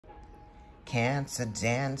Cancer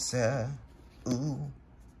dancer. Ooh.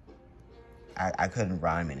 I couldn't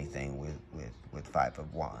rhyme anything with 5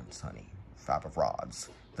 of wands, honey. 5 of rods.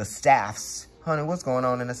 The staffs. Honey, what's going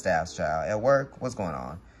on in the staffs, child? At work, what's going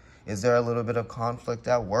on? Is there a little bit of conflict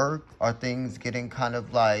at work? Are things getting kind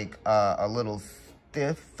of like a little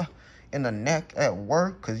stiff in the neck at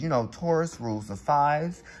work? Because, you know, Taurus rules the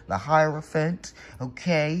 5s, the Hierophant,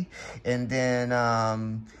 okay? And then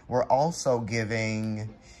we're also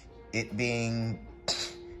giving it being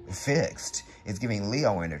fixed. It's giving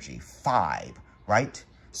Leo energy, 5, right?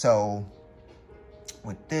 So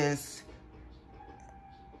with this,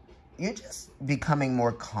 you're just becoming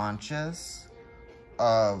more conscious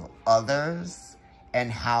of others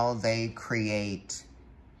and how they create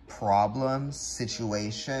problems,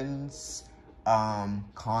 situations,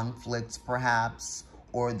 conflicts perhaps,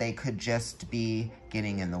 or they could just be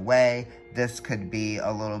getting in the way. This could be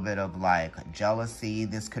a little bit of like jealousy.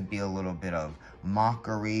 This could be a little bit of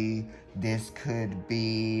mockery. This could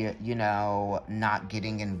be, you know, not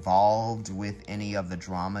getting involved with any of the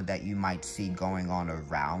drama that you might see going on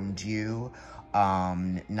around you.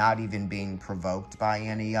 Not even being provoked by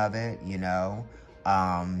any of it, you know.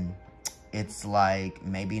 It's like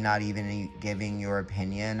maybe not even giving your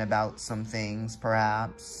opinion about some things,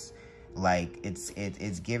 perhaps. Like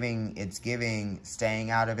it's giving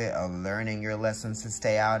staying out of it, or learning your lessons to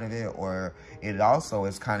stay out of it, or it also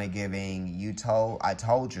is kind of giving I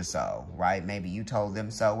told you so, right? Maybe you told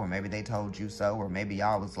them so, or maybe they told you so, or maybe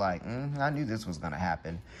y'all was like, I knew this was gonna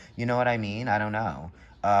happen. You know what I mean? I don't know.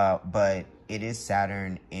 But it is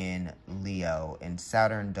Saturn in Leo, and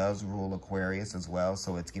Saturn does rule Aquarius as well,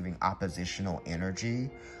 so it's giving oppositional energy,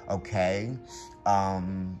 okay?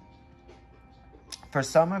 For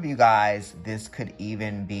some of you guys, this could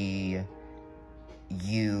even be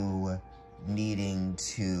you needing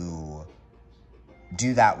to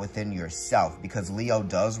do that within yourself, because Leo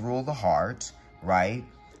does rule the heart, right?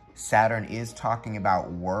 Saturn is talking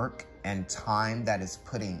about work and time that is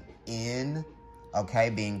putting in, okay,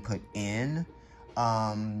 being put in.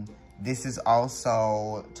 This is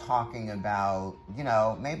also talking about, you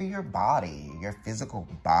know, maybe your body, your physical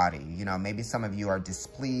body. You know, maybe some of you are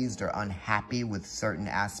displeased or unhappy with certain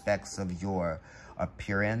aspects of your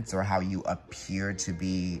appearance or how you appear to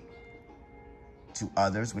be to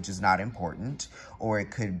others, which is not important. Or it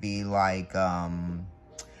could be like,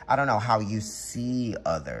 I don't know, how you see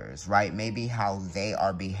others, right? Maybe how they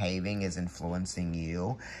are behaving is influencing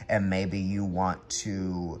you, and maybe you want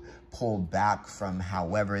to pull back from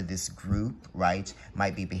however this group, right,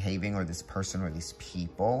 might be behaving, or this person or these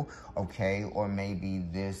people, okay? Or maybe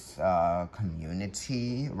this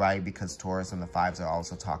community, right? Because Taurus and the 5s are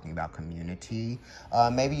also talking about community.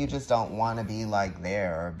 Maybe you just don't want to be like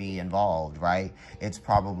there or be involved, right? It's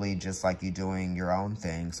probably just like you doing your own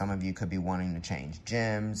thing. Some of you could be wanting to change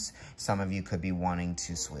gyms. Some of you could be wanting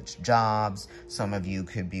to switch jobs. Some of you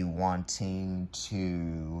could be wanting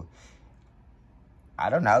to, I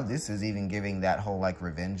don't know, this is even giving that whole like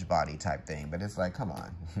revenge body type thing, but it's like, come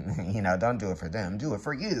on, you know, don't do it for them, do it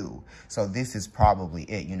for you. So this is probably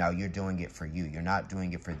it, you know, you're doing it for you. You're not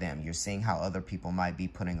doing it for them. You're seeing how other people might be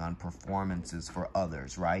putting on performances for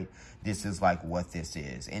others, right? This is like what this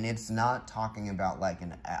is. And it's not talking about like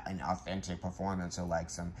an authentic performance or like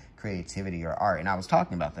some creativity or art. And I was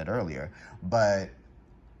talking about that earlier, but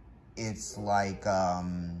it's like,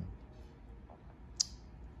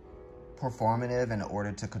 performative in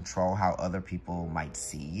order to control how other people might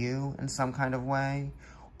see you in some kind of way.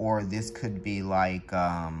 Or this could be like,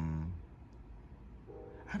 I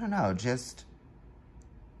don't know, just,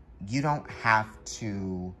 you don't have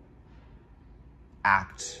to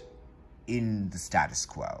act in the status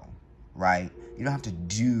quo, right? You don't have to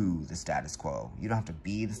do the status quo. You don't have to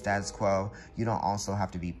be the status quo. You don't also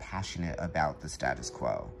have to be passionate about the status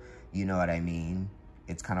quo. You know what I mean?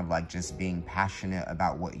 It's kind of like just being passionate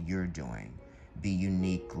about what you're doing. Be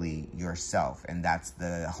uniquely yourself. And that's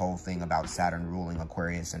the whole thing about Saturn ruling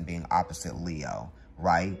Aquarius and being opposite Leo,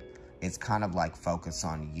 right? It's kind of like focus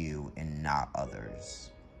on you and not others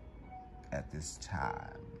at this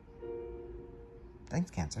time.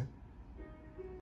 Thanks, Cancer.